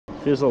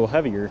Feels a little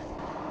heavier.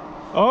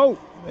 Oh,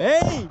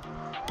 hey!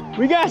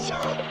 We got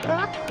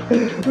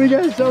something. We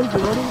got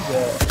something. What is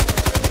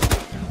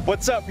that?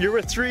 What's up? You're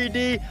with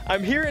 3D.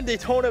 I'm here in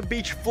Daytona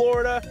Beach,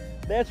 Florida.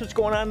 That's what's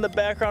going on in the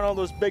background, all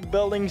those big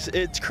buildings.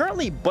 It's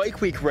currently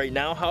bike week right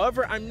now.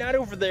 However, I'm not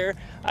over there.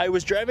 I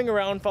was driving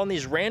around, found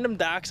these random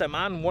docks. I'm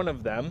on one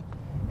of them.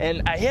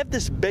 And I have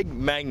this big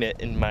magnet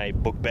in my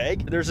book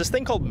bag. There's this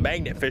thing called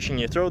magnet fishing.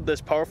 You throw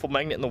this powerful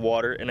magnet in the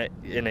water and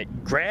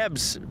it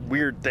grabs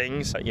weird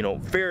things. You know,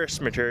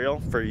 ferrous material,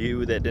 for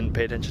you that didn't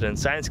pay attention in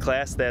science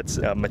class, that's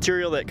a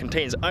material that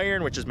contains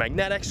iron, which is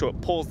magnetic, so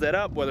it pulls that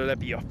up, whether that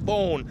be a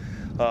phone,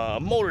 a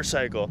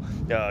motorcycle,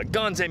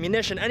 guns,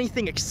 ammunition,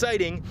 anything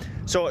exciting.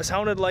 So it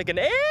sounded like an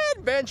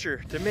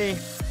adventure to me.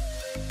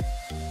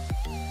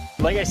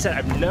 Like I said,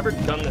 I've never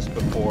done this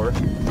before,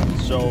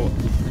 so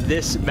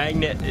this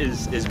magnet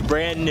is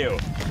brand new.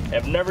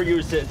 I've never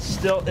used it. It's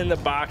still in the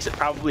box. It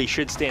probably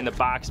should stay in the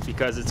box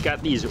because it's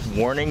got these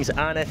warnings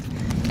on it.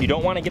 You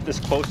don't want to get this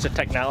close to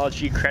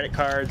technology. Credit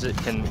cards, it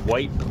can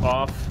wipe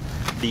off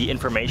the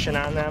information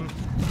on them.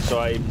 So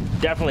I'm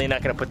definitely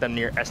not going to put them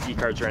near SD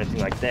cards or anything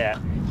like that.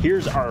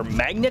 Here's our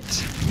magnet.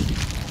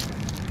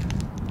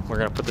 We're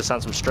going to put this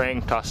on some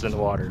string, toss it in the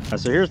water.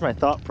 So here's my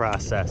thought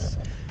process.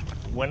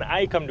 When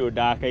I come to a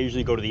dock, I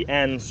usually go to the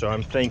end, so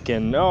I'm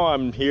thinking, oh,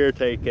 I'm here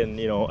taking,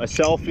 you know, a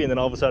selfie, and then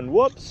all of a sudden,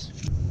 whoops.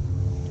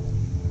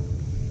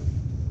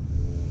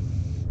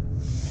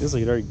 Feels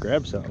like it already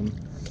grabbed something.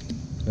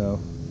 No.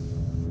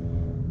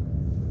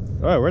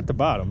 All right, we're at the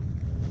bottom.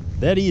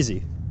 That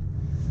easy.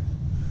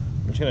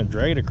 I'm just gonna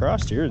drag it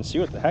across here and see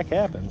what the heck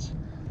happens.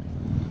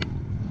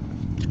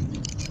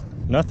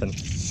 Nothing.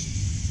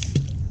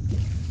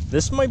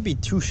 This might be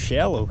too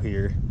shallow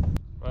here.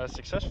 I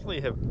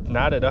successfully have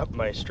knotted up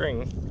my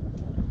string.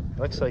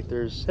 Looks like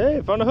there's, hey,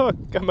 I found a hook.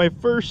 Got my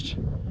first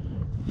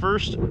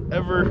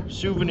ever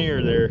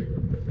souvenir there.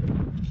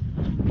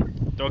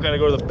 Don't gotta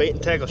go to the bait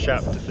and tackle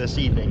shop this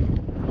evening.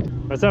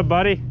 What's up,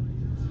 buddy?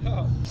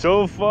 Oh.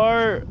 So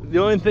far, the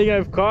only thing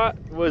I've caught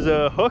was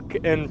a hook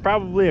and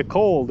probably a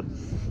cold.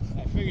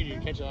 I figured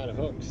you'd catch a lot of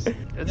hooks.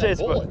 That's it.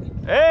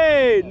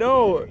 Hey,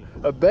 no,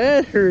 a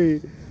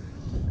battery.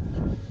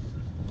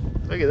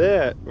 Look at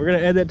that. We're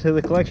gonna add that to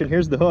the collection.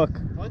 Here's the hook.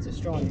 Oh, it's a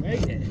strong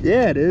magnet.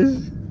 Yeah, it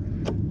is.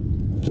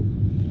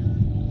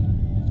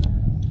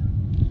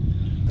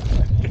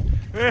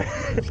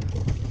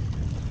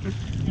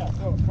 Yeah,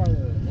 throw it farther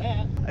than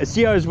that. I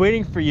see. I was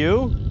waiting for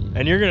you,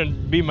 and you're gonna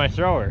be my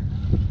thrower.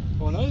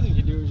 Well, another thing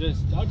you do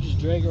is I'll just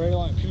drag it right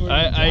along.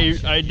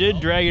 I did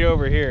drag it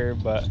over here,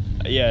 but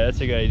yeah,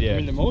 that's a good idea. I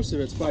mean, the most of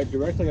it's probably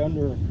directly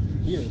under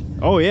here.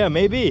 Oh yeah,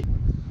 maybe.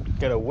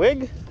 Got a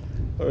wig?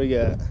 What do we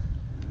got?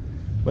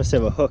 Must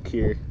have a hook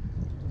here.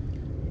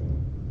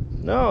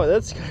 No,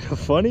 that's kind of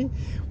funny.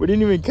 We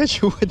didn't even catch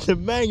it with the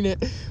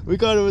magnet. We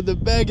caught it with the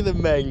back of the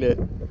magnet.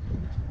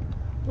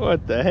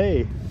 What the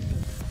hey?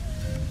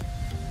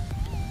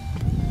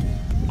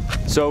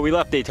 So we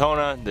left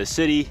Daytona, the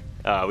city.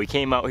 We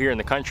came out here in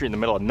the country in the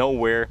middle of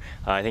nowhere.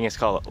 I think it's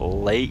called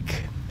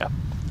Lake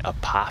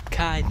Apopka,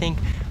 I think.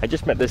 I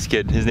just met this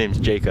kid. His name's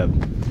Jacob.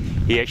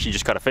 He actually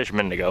just caught a fish a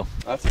minute ago.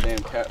 That's a damn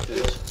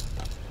catfish.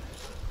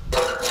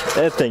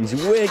 That thing's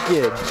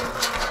wicked.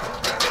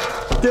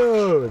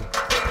 Dude.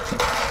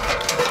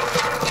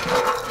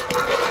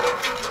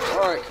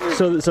 Alright, come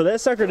here. So that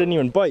sucker didn't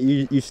even bite.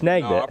 You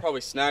snagged it. I probably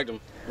snagged him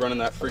running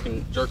that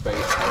freaking jerkbait.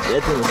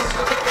 That thing is...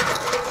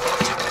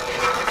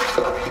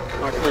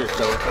 Alright, come here,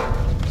 fella.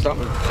 Stop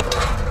me.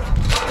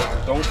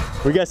 Don't.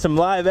 We got some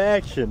live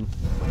action.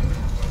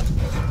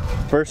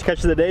 First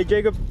catch of the day,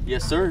 Jacob?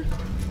 Yes, sir.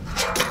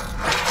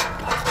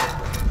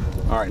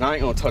 Alright, now I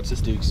ain't gonna touch this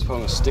dude because I'm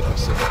gonna stick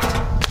myself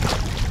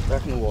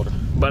back in the water.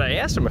 But I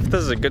asked him if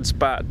this is a good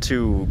spot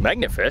to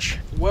magnet fish.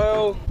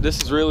 Well, this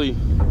is really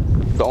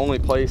the only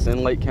place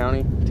in Lake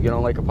County to get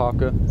on Lake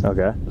Apopka.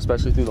 Okay.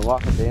 Especially through the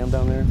Lockett Dam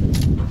down there.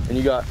 And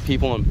you got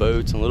people on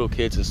boats and little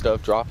kids and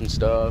stuff dropping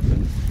stuff.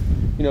 And,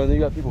 you know, then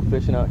you got people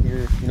fishing out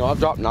here. You know, I've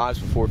dropped knives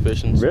before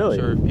fishing. So really?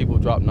 I'm sure people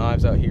drop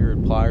knives out here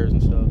and pliers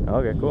and stuff.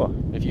 Okay, cool.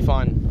 If you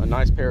find a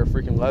nice pair of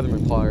freaking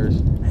Leatherman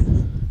pliers,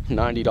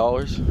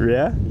 $90.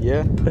 Yeah?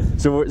 Yeah.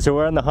 So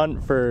we're on the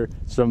hunt for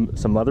some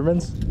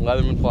Leathermans?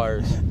 Leatherman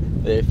pliers.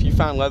 If you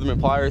found Leatherman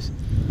pliers,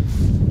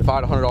 if I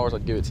had $100,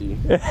 I'd give it to you.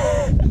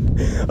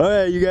 All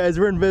right, you guys,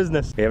 we're in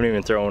business. We haven't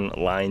even thrown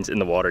lines in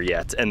the water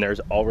yet, and there's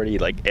already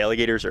like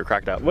alligators or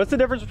crocodile. What's the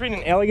difference between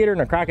an alligator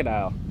and a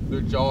crocodile?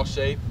 Their jaw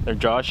shape. Their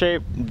jaw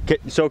shape?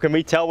 So can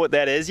we tell what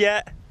that is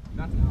yet?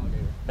 That's an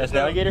alligator. That's an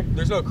alligator?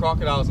 There's no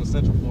crocodiles in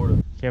Central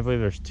Florida. Can't believe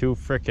there's two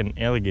frickin'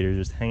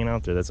 alligators just hanging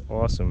out there. That's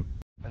awesome.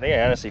 I think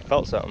I honestly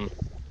felt something.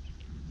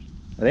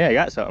 I think I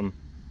got something.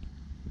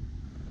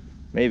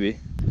 Maybe.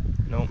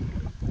 Nope.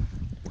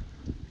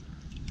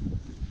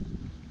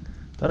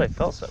 Thought I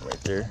felt something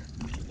right there.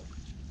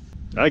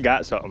 I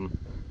got something.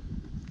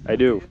 I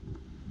do.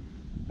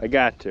 I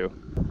got to.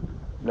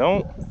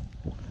 No.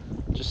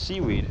 Just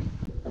seaweed.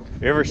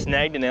 You ever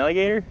snagged an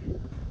alligator?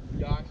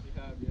 Yeah, I actually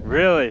have, yeah.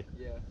 Really?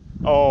 Yeah.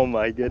 Oh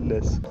my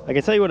goodness. I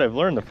can tell you what I've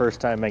learned the first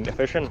time magnet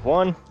fishing.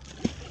 One,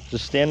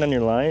 Just stand on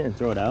your line and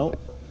throw it out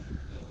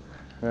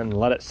and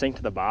let it sink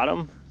to the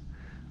bottom.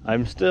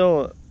 I'm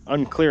still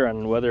unclear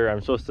on whether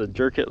I'm supposed to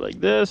jerk it like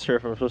this or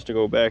if I'm supposed to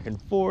go back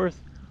and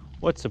forth.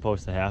 What's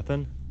supposed to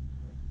happen?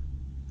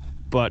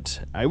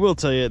 But I will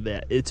tell you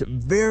that it's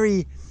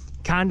very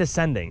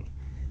condescending.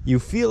 You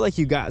feel like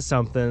you got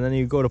something and then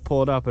you go to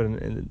pull it up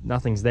and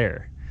nothing's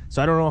there.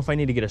 So I don't know if I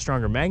need to get a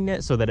stronger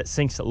magnet so that it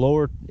sinks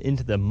lower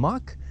into the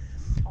muck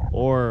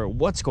or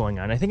what's going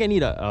on. I think I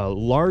need a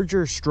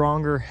larger,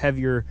 stronger,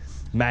 heavier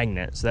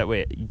magnet so that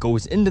way it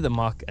goes into the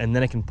muck and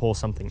then it can pull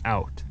something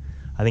out.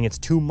 I think it's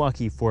too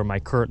mucky for my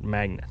current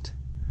magnet.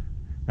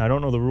 Now I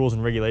don't know the rules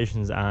and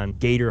regulations on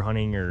gator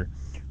hunting or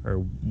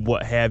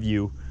what have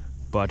you,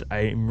 but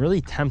I'm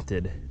really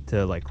tempted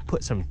to like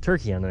put some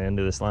turkey on the end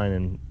of this line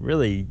and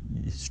really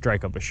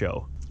strike up a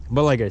show.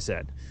 But like I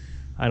said,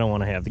 I don't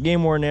want to have the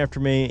game warden after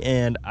me,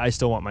 and I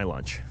still want my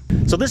lunch.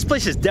 So this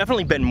place has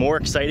definitely been more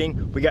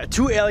exciting. We got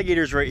 2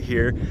 alligators right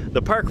here.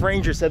 The park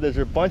ranger said there's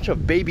a bunch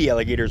of baby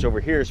alligators over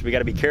here, so we got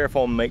to be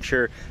careful and make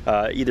sure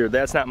either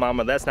that's not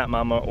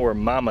mama, or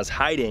mama's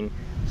hiding.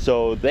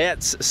 So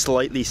that's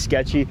slightly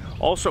sketchy.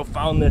 Also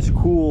found this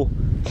cool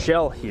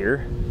shell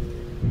here.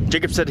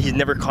 Jacob said he's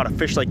never caught a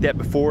fish like that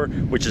before,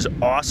 which is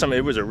awesome.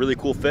 It was a really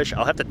cool fish.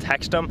 I'll have to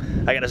text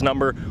him. I got his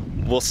number.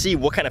 We'll see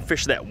what kind of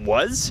fish that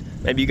was.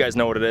 Maybe you guys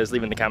know what it is.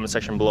 Leave in the comment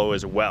section below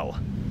as well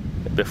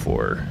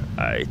before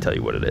I tell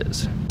you what it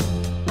is.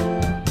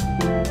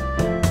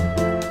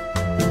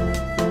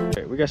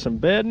 Okay, we got some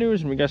bad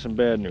news and we got some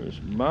bad news.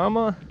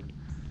 Mama,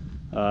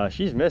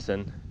 she's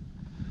missing.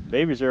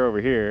 Babies are over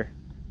here.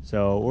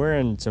 So we're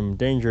in some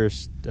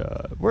dangerous,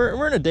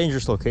 we're in a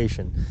dangerous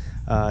location.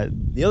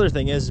 The other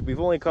thing is we've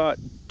only caught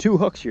 2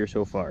 hooks here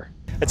so far.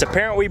 It's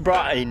apparent we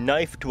brought a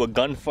knife to a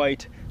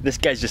gunfight. This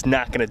guy's just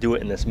not gonna do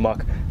it in this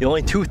muck. The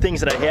only 2 things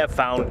that I have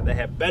found that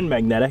have been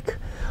magnetic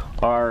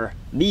are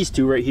these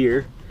 2 right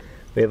here.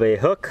 We have a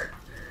hook,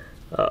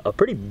 a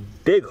pretty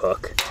big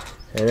hook,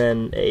 and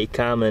then a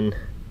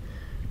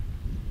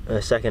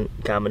second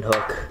common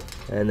hook,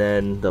 and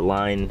then the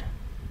line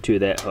to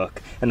that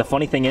hook. And the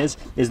funny thing is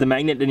the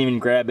magnet didn't even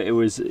grab it. It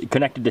was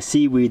connected to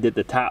seaweed that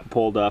the top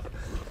pulled up.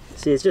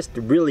 See, it's just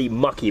really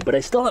mucky, but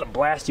I still had to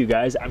blast you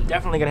guys. I'm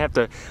definitely gonna have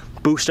to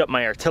boost up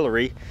my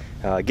artillery,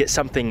 get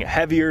something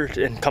heavier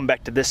and come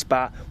back to this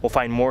spot. We'll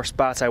find more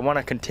spots. I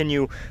wanna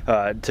continue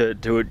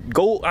to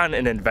go on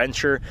an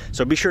adventure,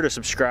 so be sure to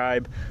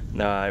subscribe.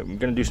 I'm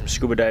gonna do some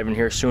scuba diving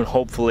here soon,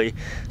 hopefully.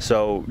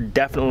 So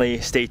definitely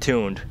stay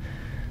tuned.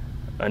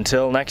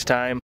 Until next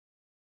time.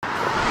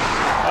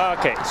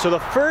 Okay, so the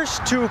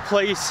first 2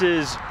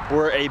 places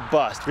were a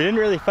bust. We didn't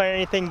really find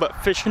anything but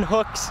fishing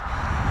hooks.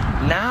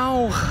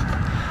 Now,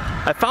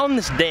 I found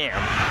this dam.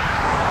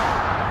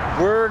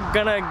 We're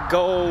gonna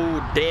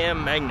go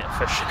dam magnet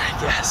fishing, I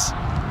guess.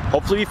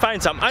 Hopefully we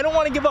find something. I don't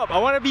wanna give up. I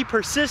wanna be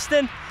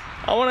persistent.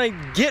 I wanna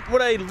get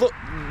what I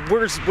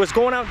was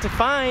going out to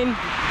find,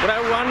 what I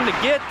wanted to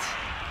get.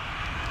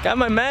 Got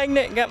my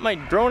magnet, got my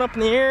drone up in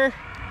the air.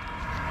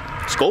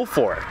 Let's go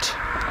for it.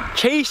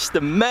 Chase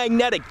the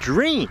magnetic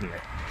dream.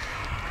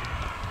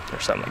 Or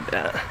something like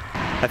that.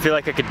 I feel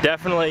like I could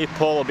definitely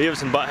pull a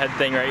Beavis and Butthead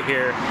thing right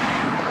here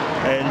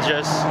and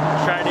just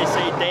try to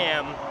say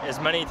damn as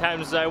many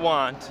times as I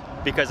want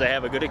because I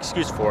have a good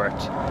excuse for it.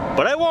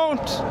 But I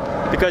won't,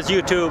 because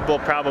YouTube will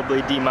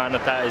probably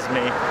demonetize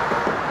me.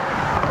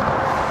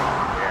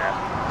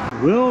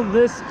 Yeah. Will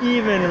this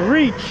even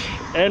reach?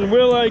 And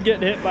will I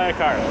get hit by a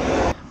car?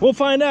 We'll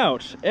find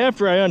out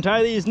after I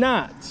untie these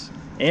knots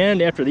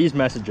and after these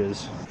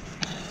messages.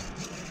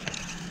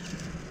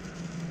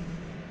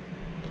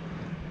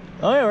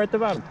 Oh yeah, we're at the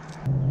bottom.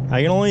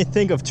 I can only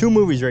think of 2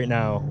 movies right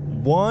now.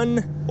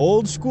 1,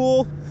 Old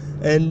School,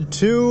 and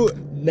 2,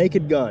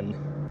 Naked Gun.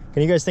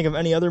 Can you guys think of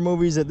any other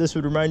movies that this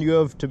would remind you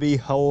of to be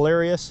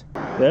hilarious?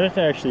 That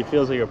actually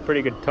feels like a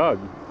pretty good tug.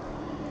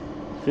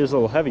 Feels a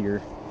little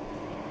heavier.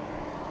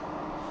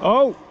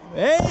 Oh,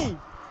 hey!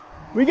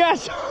 We got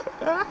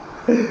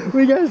something.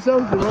 We got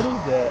something. What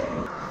is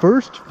that?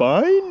 First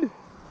find?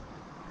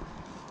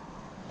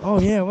 Oh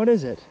yeah, what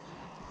is it?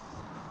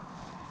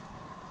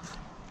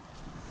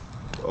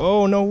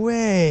 Oh, no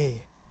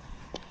way.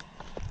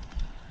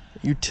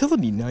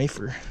 Utility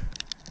knifer,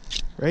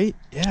 right?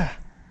 Yeah.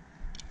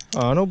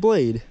 Oh, no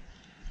blade.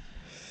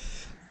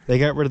 They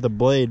got rid of the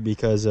blade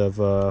because of,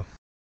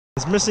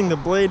 it's missing the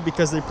blade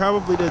because they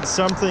probably did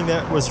something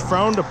that was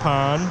frowned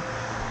upon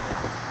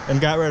and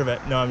got rid of it.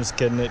 No, I'm just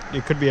kidding.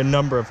 It could be a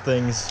number of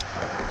things.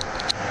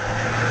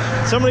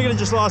 Somebody could have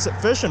just lost it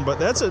fishing, but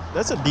that's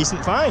a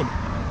decent find.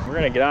 We're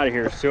gonna get out of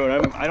here soon.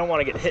 I don't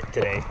want to get hit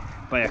today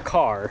by a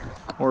car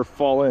or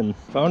fall in.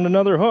 Found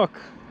another hook.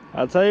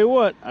 I'll tell you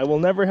what, I will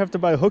never have to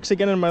buy hooks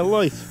again in my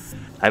life.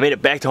 I made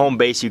it back to home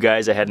base, you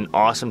guys. I had an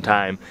awesome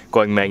time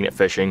going magnet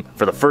fishing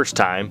for the first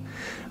time.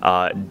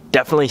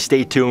 Definitely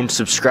stay tuned,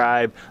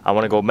 subscribe. I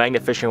want to go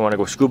magnet fishing, I want to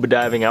go scuba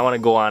diving, I want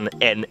to go on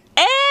an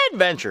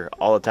adventure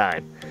all the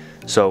time.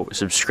 So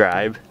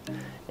subscribe,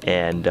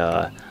 and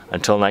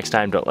until next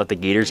time, don't let the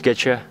gators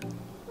get you,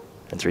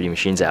 and 3D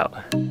Machines out.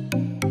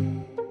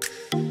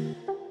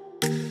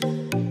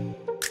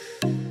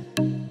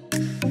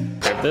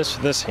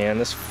 This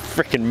hand, this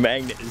freaking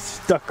magnet is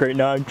stuck right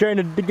now. I'm trying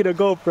to get a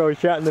GoPro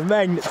shot and the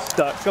magnet's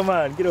stuck. Come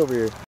on, get over here.